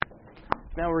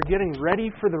Now we're getting ready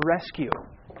for the rescue.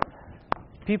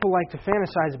 People like to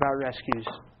fantasize about rescues.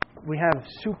 We have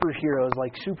superheroes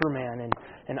like Superman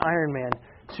and Iron Man.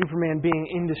 Superman being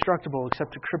indestructible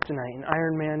except to kryptonite, and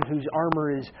Iron Man whose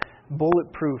armor is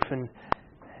bulletproof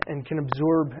and can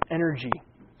absorb energy.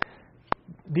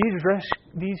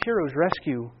 These heroes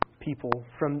rescue people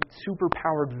from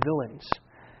superpowered villains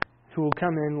who will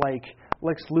come in like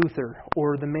Lex Luthor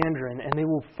or the Mandarin, and they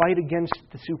will fight against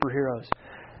the superheroes.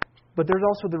 But there's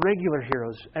also the regular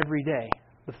heroes every day,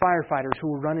 the firefighters who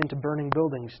will run into burning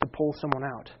buildings to pull someone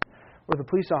out, or the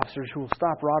police officers who will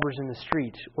stop robbers in the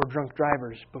street or drunk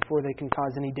drivers before they can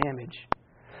cause any damage.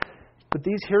 But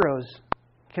these heroes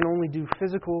can only do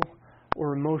physical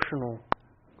or emotional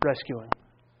rescuing.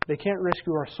 They can't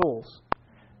rescue our souls.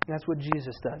 And that's what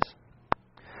Jesus does.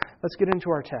 Let's get into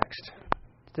our text.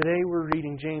 Today we're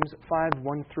reading James 5,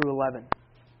 1 through 11.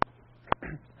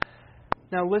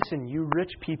 Now listen, you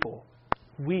rich people,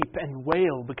 weep and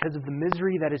wail because of the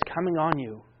misery that is coming on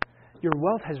you. Your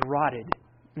wealth has rotted,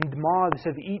 and moths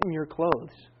have eaten your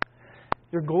clothes.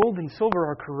 Your gold and silver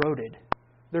are corroded.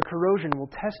 Their corrosion will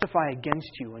testify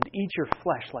against you and eat your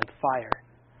flesh like fire.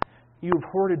 You have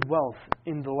hoarded wealth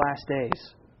in the last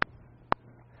days.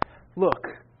 Look,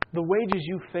 the wages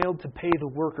you failed to pay the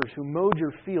workers who mowed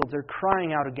your fields are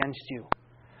crying out against you.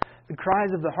 The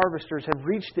cries of the harvesters have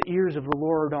reached the ears of the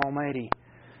Lord Almighty.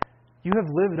 You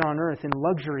have lived on earth in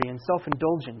luxury and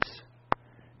self-indulgence.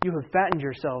 You have fattened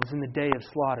yourselves in the day of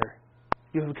slaughter.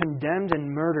 You have condemned and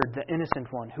murdered the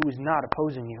innocent one who is not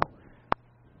opposing you.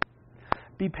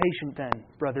 Be patient then,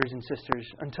 brothers and sisters,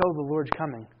 until the Lord's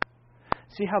coming.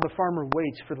 See how the farmer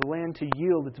waits for the land to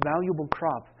yield its valuable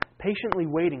crop, patiently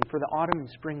waiting for the autumn and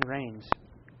spring rains.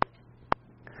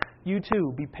 You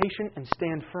too, be patient and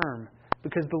stand firm,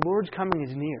 because the Lord's coming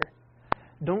is near.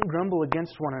 Don't grumble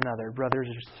against one another, brothers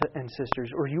and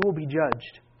sisters, or you will be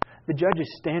judged. The judge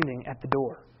is standing at the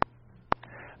door.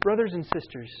 Brothers and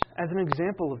sisters, as an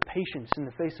example of patience in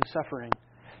the face of suffering,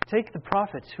 take the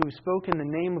prophets who spoke in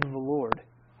the name of the Lord.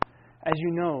 As you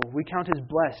know, we count as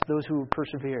blessed those who have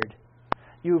persevered.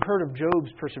 You have heard of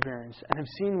Job's perseverance and have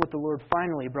seen what the Lord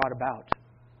finally brought about.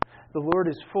 The Lord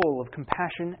is full of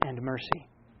compassion and mercy.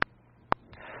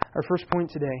 Our first point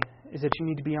today is that you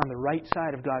need to be on the right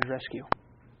side of God's rescue.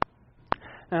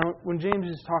 Now, when James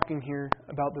is talking here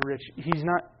about the rich, he's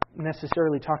not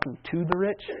necessarily talking to the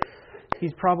rich.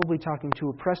 He's probably talking to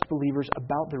oppressed believers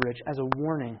about the rich as a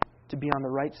warning to be on the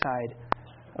right side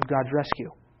of God's rescue.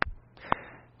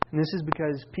 And this is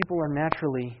because people are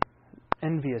naturally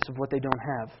envious of what they don't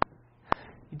have.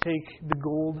 You take the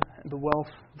gold, the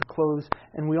wealth, the clothes,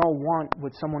 and we all want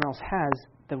what someone else has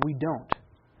that we don't.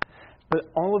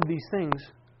 But all of these things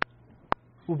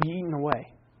will be eaten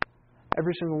away.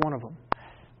 Every single one of them.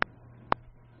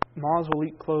 Moths will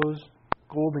eat clothes,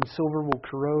 gold and silver will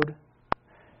corrode,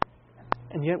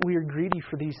 and yet we are greedy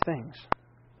for these things.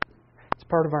 It's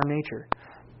part of our nature.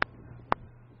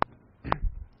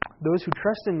 Those who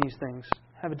trust in these things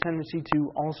have a tendency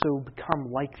to also become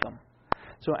like them.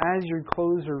 So as your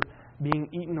clothes are being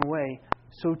eaten away,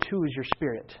 so too is your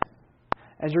spirit.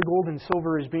 As your gold and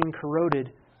silver is being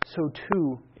corroded, so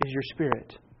too is your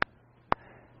spirit.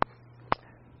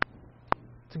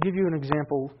 To give you an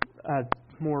example, a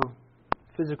more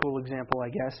physical example, I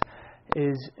guess,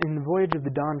 is in The Voyage of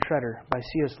the Dawn Treader by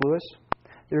C.S. Lewis.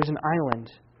 There's an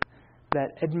island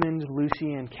that Edmund,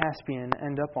 Lucy, and Caspian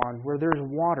end up on where there's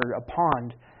water, a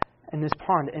pond, and this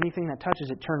pond, anything that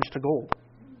touches it turns to gold.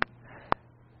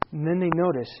 And then they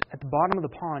notice at the bottom of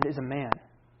the pond is a man.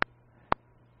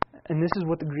 And this is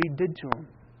what the greed did to him.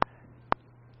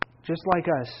 Just like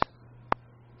us,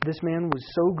 this man was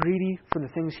so greedy for the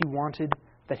things he wanted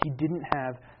that he didn't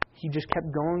have. He just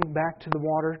kept going back to the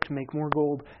water to make more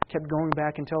gold, kept going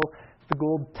back until the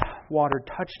gold water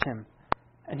touched him.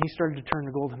 And he started to turn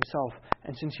to gold himself.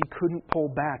 And since he couldn't pull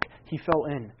back, he fell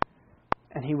in.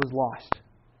 And he was lost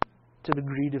to the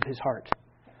greed of his heart.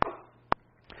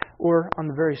 Or on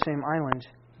the very same island,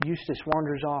 Eustace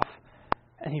wanders off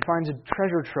and he finds a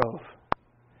treasure trove.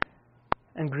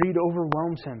 And greed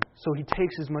overwhelms him. So he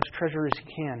takes as much treasure as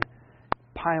he can,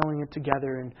 piling it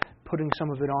together and putting some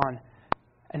of it on.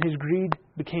 And his greed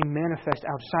became manifest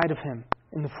outside of him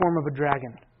in the form of a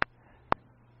dragon.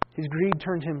 His greed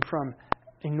turned him from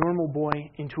a normal boy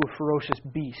into a ferocious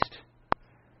beast.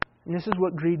 And this is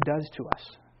what greed does to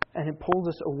us. And it pulls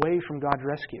us away from God's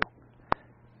rescue.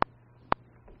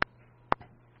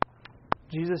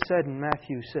 Jesus said in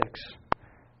Matthew 6,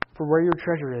 "For where your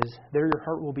treasure is, there your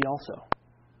heart will be also."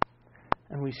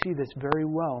 And we see this very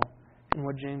well in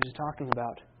what James is talking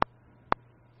about.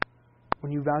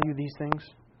 When you value these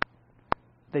things,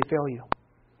 they fail you.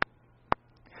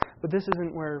 But this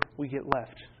isn't where we get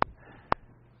left.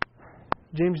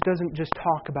 James doesn't just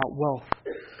talk about wealth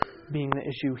being the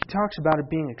issue. He talks about it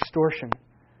being extortion.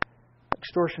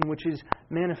 Extortion, which is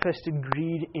manifested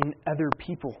greed in other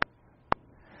people.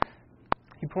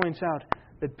 He points out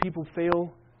that people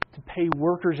fail to pay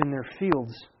workers in their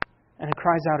fields, and it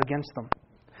cries out against them.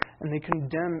 And they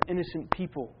condemn innocent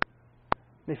people.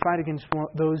 They fight against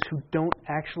those who don't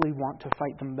actually want to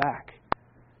fight them back.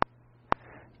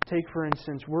 Take, for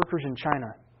instance, workers in China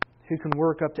who can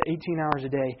work up to 18 hours a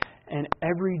day, and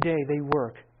every day they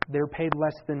work, they're paid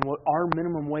less than what our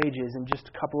minimum wage is in just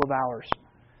a couple of hours.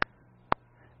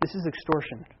 This is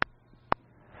extortion.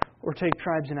 Or take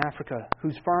tribes in Africa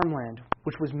whose farmland,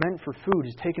 which was meant for food,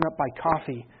 is taken up by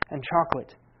coffee and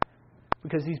chocolate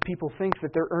because these people think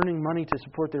that they're earning money to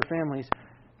support their families,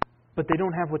 but they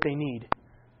don't have what they need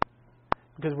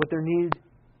because what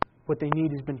they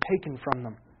need has been taken from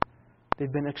them.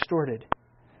 They've been extorted.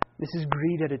 This is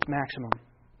greed at its maximum.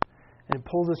 And it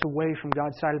pulls us away from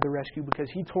God's side of the rescue because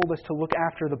He told us to look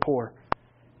after the poor,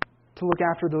 to look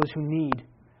after those who need,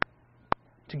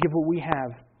 to give what we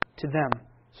have to them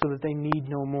so that they need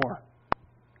no more.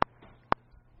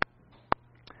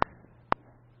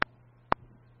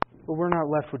 But we're not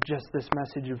left with just this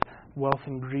message of wealth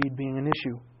and greed being an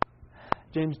issue.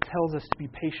 James tells us to be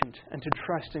patient and to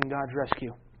trust in God's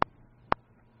rescue.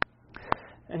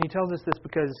 And he tells us this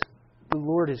because the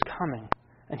Lord is coming,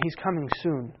 and He's coming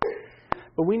soon.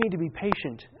 But we need to be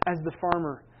patient as the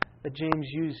farmer that James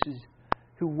uses,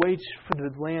 who waits for the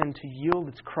land to yield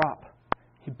its crop.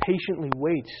 He patiently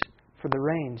waits for the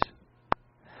rains.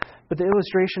 But the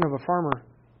illustration of a farmer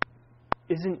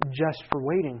isn't just for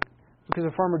waiting, because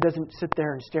a farmer doesn't sit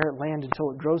there and stare at land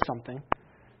until it grows something.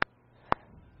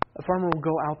 A farmer will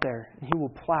go out there and he will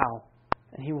plow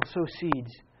and he will sow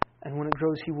seeds, and when it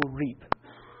grows he will reap.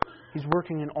 He's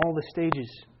working in all the stages.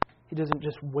 He doesn't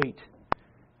just wait.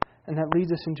 And that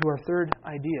leads us into our third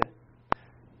idea,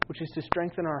 which is to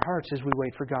strengthen our hearts as we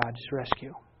wait for God's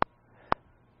rescue.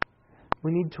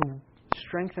 We need to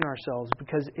strengthen ourselves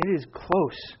because it is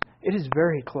close. It is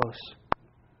very close.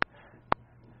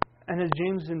 And as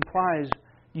James implies,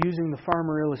 using the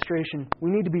farmer illustration,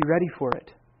 we need to be ready for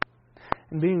it.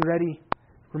 And being ready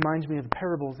reminds me of the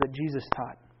parables that Jesus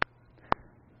taught.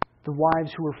 The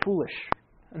wives who were foolish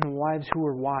and the wives who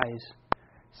were wise,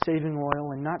 saving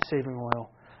oil and not saving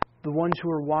oil. The ones who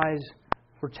were wise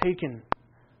were taken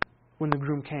when the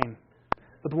groom came.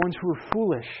 But the ones who were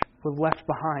foolish were left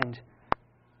behind.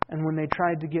 And when they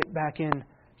tried to get back in,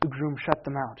 the groom shut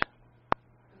them out.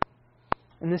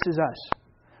 And this is us.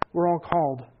 We're all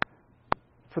called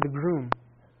for the groom.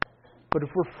 But if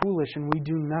we're foolish and we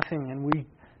do nothing and we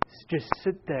just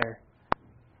sit there,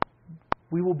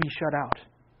 we will be shut out.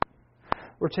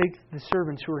 Or take the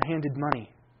servants who were handed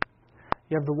money.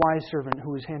 You have the wise servant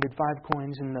who was handed 5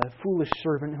 coins and the foolish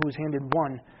servant who was handed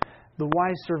 1. The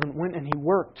wise servant went and he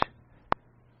worked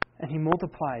and he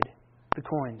multiplied the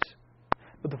coins.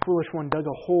 But the foolish one dug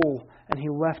a hole and he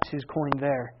left his coin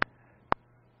there.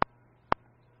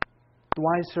 The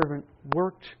wise servant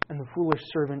worked and the foolish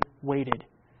servant waited.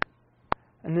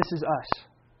 And this is us.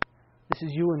 This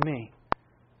is you and me.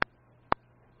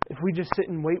 If we just sit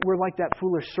and wait, we're like that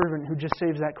foolish servant who just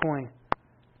saves that coin.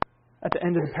 At the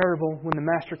end of the parable, when the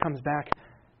master comes back,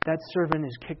 that servant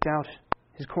is kicked out.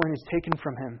 His coin is taken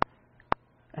from him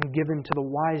and given to the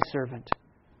wise servant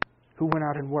who went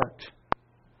out and worked.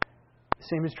 The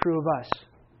same is true of us.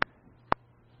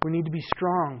 We need to be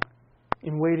strong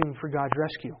in waiting for God's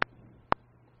rescue.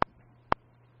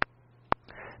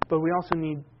 But we also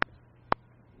need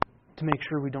to make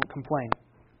sure we don't complain.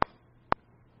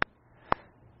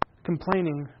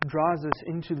 Complaining draws us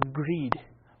into greed.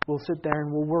 We'll sit there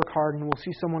and we'll work hard and we'll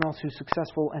see someone else who's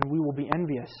successful and we will be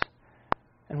envious.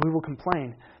 And we will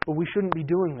complain. But we shouldn't be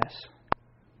doing this.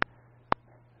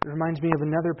 It reminds me of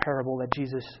another parable that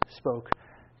Jesus spoke.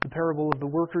 The parable of the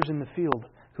workers in the field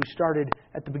who started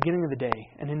at the beginning of the day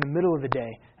and in the middle of the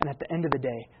day and at the end of the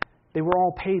day. They were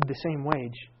all paid the same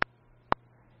wage.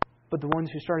 But the ones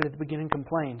who started at the beginning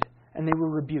complained and they were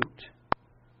rebuked.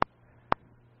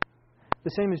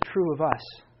 The same is true of us.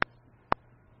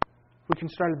 We can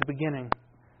start at the beginning,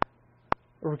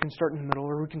 or we can start in the middle,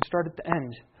 or we can start at the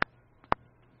end.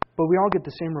 But we all get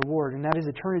the same reward, and that is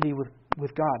eternity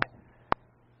with God.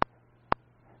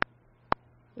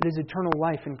 It is eternal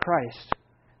life in Christ,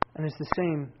 and it's the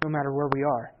same no matter where we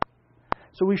are.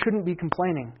 So we shouldn't be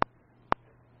complaining.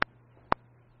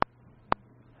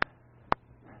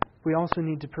 We also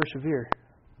need to persevere,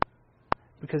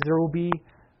 because there will be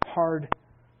hard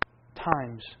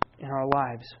times in our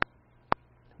lives.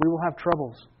 We will have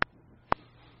troubles.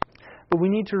 But we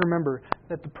need to remember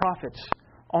that the prophets,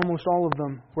 almost all of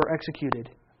them, were executed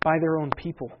by their own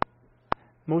people.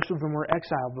 Most of them were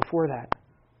exiled before that.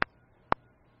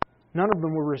 None of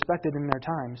them were respected in their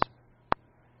times.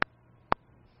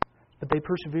 But they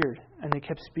persevered, and they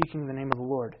kept speaking the name of the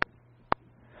Lord.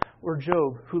 Or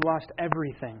Job, who lost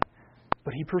everything,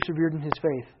 but he persevered in his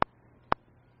faith.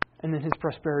 And then his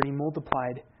prosperity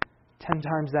multiplied 10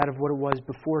 times that of what it was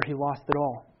before he lost it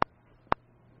all.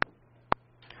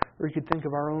 Or you could think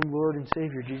of our own Lord and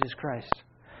Savior, Jesus Christ,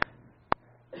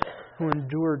 who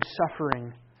endured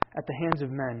suffering at the hands of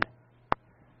men,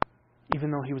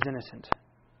 even though he was innocent.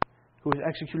 Who was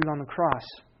executed on the cross,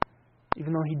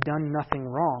 even though he'd done nothing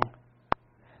wrong.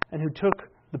 And who took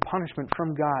the punishment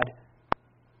from God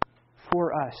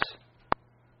for us,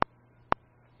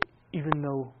 even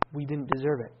though we didn't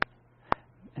deserve it.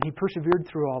 And he persevered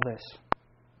through all this.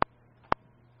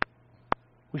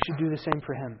 We should do the same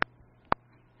for him.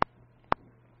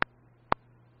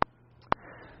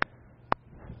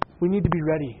 We need to be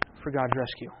ready for God's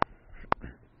rescue.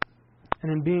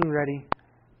 And in being ready,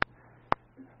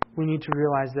 we need to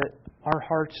realize that our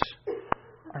hearts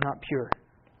are not pure.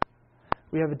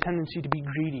 We have a tendency to be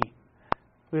greedy.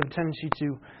 We have a tendency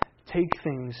to take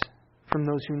things from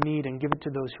those who need and give it to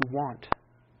those who want.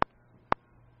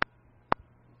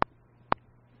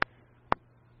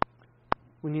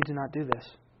 We need to not do this.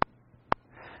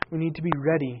 We need to be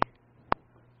ready.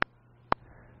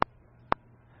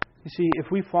 You see, if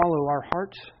we follow our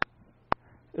hearts,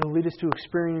 it'll lead us to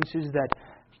experiences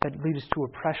that lead us to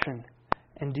oppression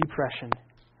and depression.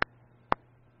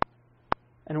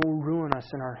 And it will ruin us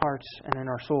in our hearts and in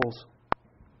our souls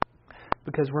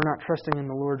because we're not trusting in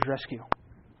the Lord's rescue.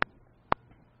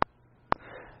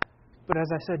 But as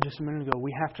I said just a minute ago,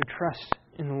 we have to trust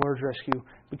in the Lord's rescue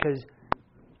because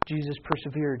Jesus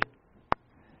persevered.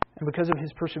 And because of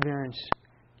his perseverance,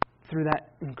 through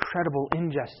that incredible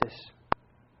injustice,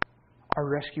 our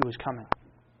rescue is coming.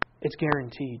 It's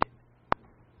guaranteed.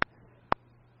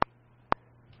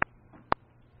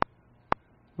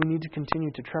 We need to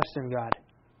continue to trust in God.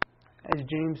 As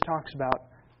James talks about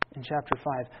in chapter 5,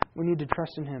 we need to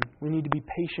trust in him. We need to be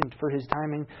patient for his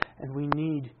timing, and we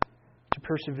need to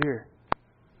persevere.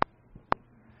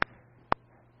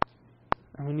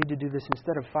 And we need to do this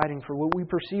instead of fighting for what we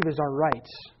perceive as our rights.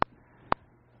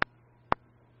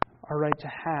 Our right to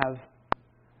have.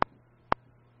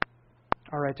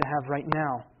 Our right to have right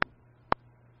now.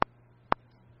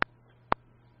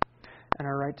 And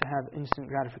our right to have instant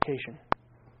gratification.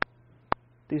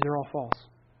 These are all false.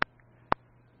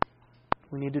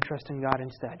 We need to trust in God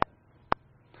instead.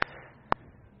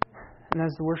 And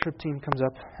as the worship team comes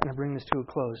up and I bring this to a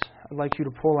close, I'd like you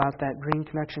to pull out that green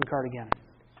connection card again.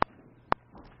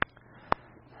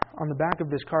 On the back of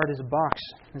this card is a box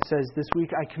that says, "This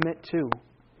week I commit to."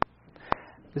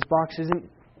 This box isn't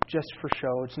just for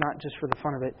show. It's not just for the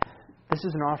fun of it. This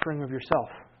is an offering of yourself.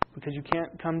 Because you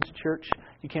can't come to church,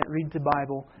 you can't read the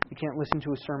Bible, you can't listen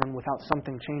to a sermon without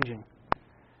something changing.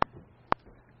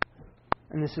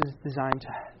 And this is designed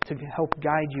to help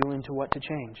guide you into what to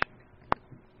change.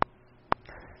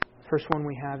 The first one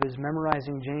we have is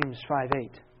memorizing James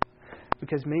 5:8.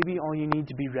 Because maybe all you need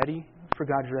to be ready for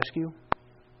God's rescue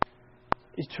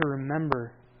is to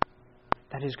remember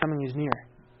that his coming is near.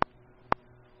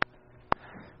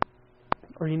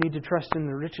 Or you need to trust in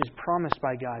the riches promised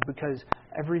by God, because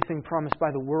everything promised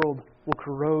by the world will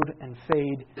corrode and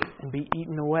fade and be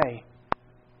eaten away.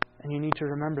 And you need to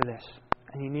remember this.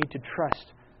 And you need to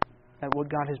trust that what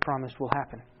God has promised will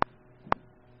happen.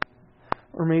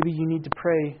 Or maybe you need to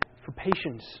pray for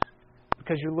patience,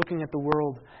 because you're looking at the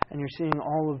world and you're seeing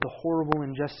all of the horrible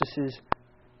injustices,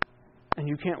 and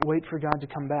you can't wait for God to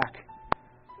come back.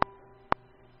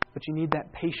 But you need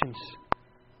that patience.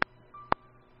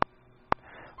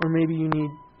 Or maybe you need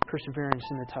perseverance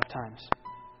in the tough times.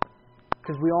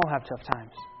 Because we all have tough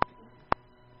times.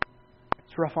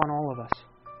 It's rough on all of us.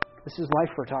 This is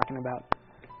life we're talking about.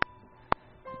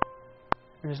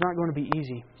 And it's not going to be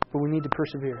easy, but we need to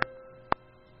persevere.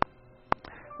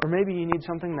 Or maybe you need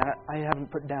something that I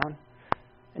haven't put down.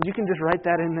 And you can just write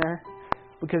that in there,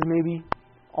 because maybe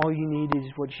all you need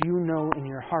is what you know in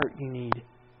your heart you need.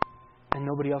 And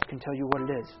nobody else can tell you what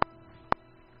it is.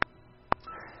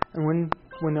 And when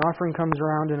the offering comes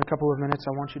around in a couple of minutes,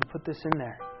 I want you to put this in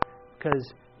there.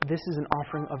 Because this is an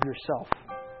offering of yourself,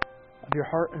 of your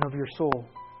heart and of your soul.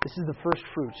 This is the first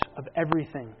fruits of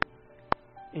everything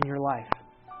in your life.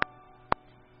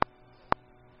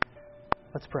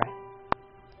 Let's pray.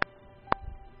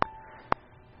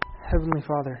 Heavenly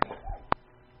Father,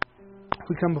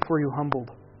 we come before you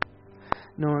humbled,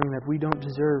 knowing that we don't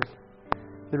deserve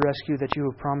the rescue that you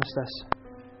have promised us.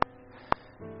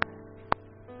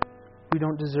 We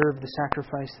don't deserve the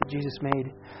sacrifice that Jesus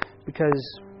made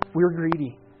because we're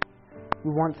greedy.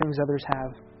 We want things others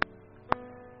have.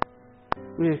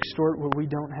 We extort what we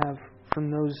don't have from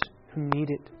those who need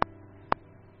it.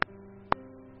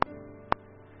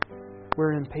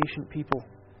 We're impatient people,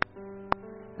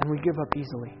 and we give up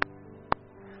easily.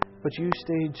 But you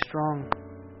stayed strong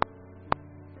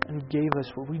and gave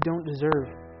us what we don't deserve.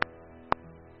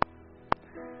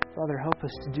 Father, help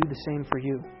us to do the same for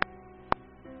you.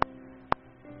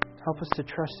 Help us to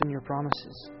trust in your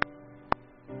promises.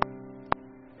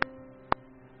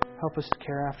 Help us to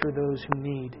care after those who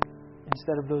need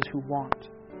instead of those who want.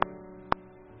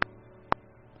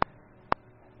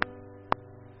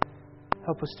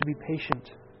 Help us to be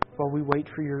patient while we wait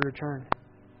for your return,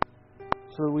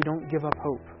 so that we don't give up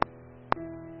hope.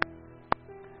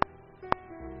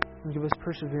 And give us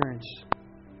perseverance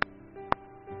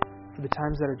for the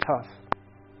times that are tough,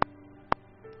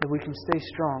 that we can stay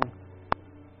strong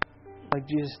like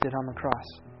Jesus did on the cross.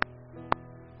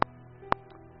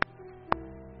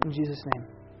 In Jesus' name,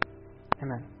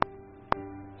 amen.